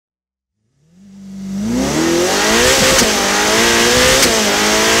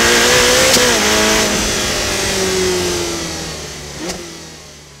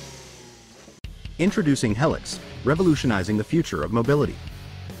Introducing Helixx, revolutionizing the future of mobility.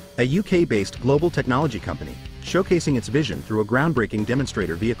 A UK-based global technology company, showcasing its vision through a groundbreaking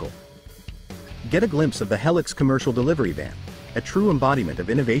demonstrator vehicle. Get a glimpse of the Helixx commercial delivery van, a true embodiment of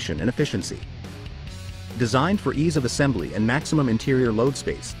innovation and efficiency. Designed for ease of assembly and maximum interior load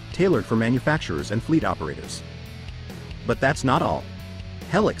space, tailored for manufacturers and fleet operators. But that's not all.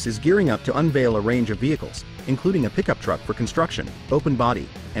 Helixx is gearing up to unveil a range of vehicles, including a pickup truck for construction, open body,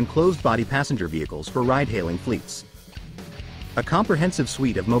 and closed body passenger vehicles for ride-hailing fleets. A comprehensive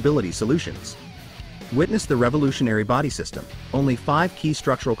suite of mobility solutions. Witness the revolutionary body system, only 5 key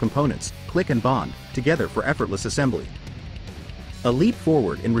structural components, click and bond, together for effortless assembly. A leap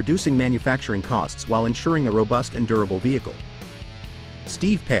forward in reducing manufacturing costs while ensuring a robust and durable vehicle.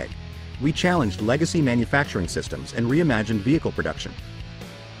 Steve Pegg. We challenged legacy manufacturing systems and reimagined vehicle production.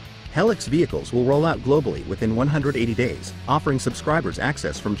 Helixx vehicles will roll out globally within 180 days, offering subscribers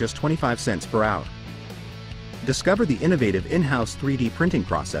access from just 25 cents per hour. Discover the innovative in-house 3D printing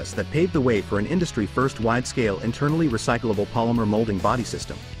process that paved the way for an industry-first wide-scale internally recyclable polymer molding body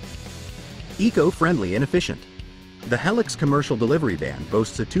system. Eco-friendly and efficient. The Helixx commercial delivery van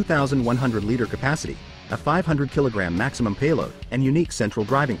boasts a 2,100-liter capacity, a 500-kilogram maximum payload, and unique central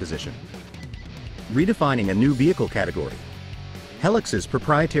driving position. Redefining a new vehicle category. Helixx's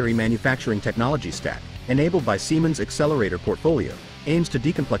proprietary manufacturing technology stack, enabled by Siemens' Accelerator portfolio, aims to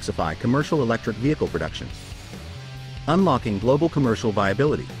decomplexify commercial electric vehicle production. Unlocking global commercial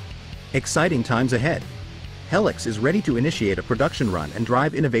viability. Exciting times ahead. Helixx is ready to initiate a production run and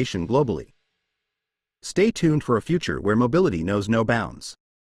drive innovation globally. Stay tuned for a future where mobility knows no bounds.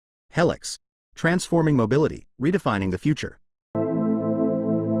 Helixx. Transforming mobility, redefining the future.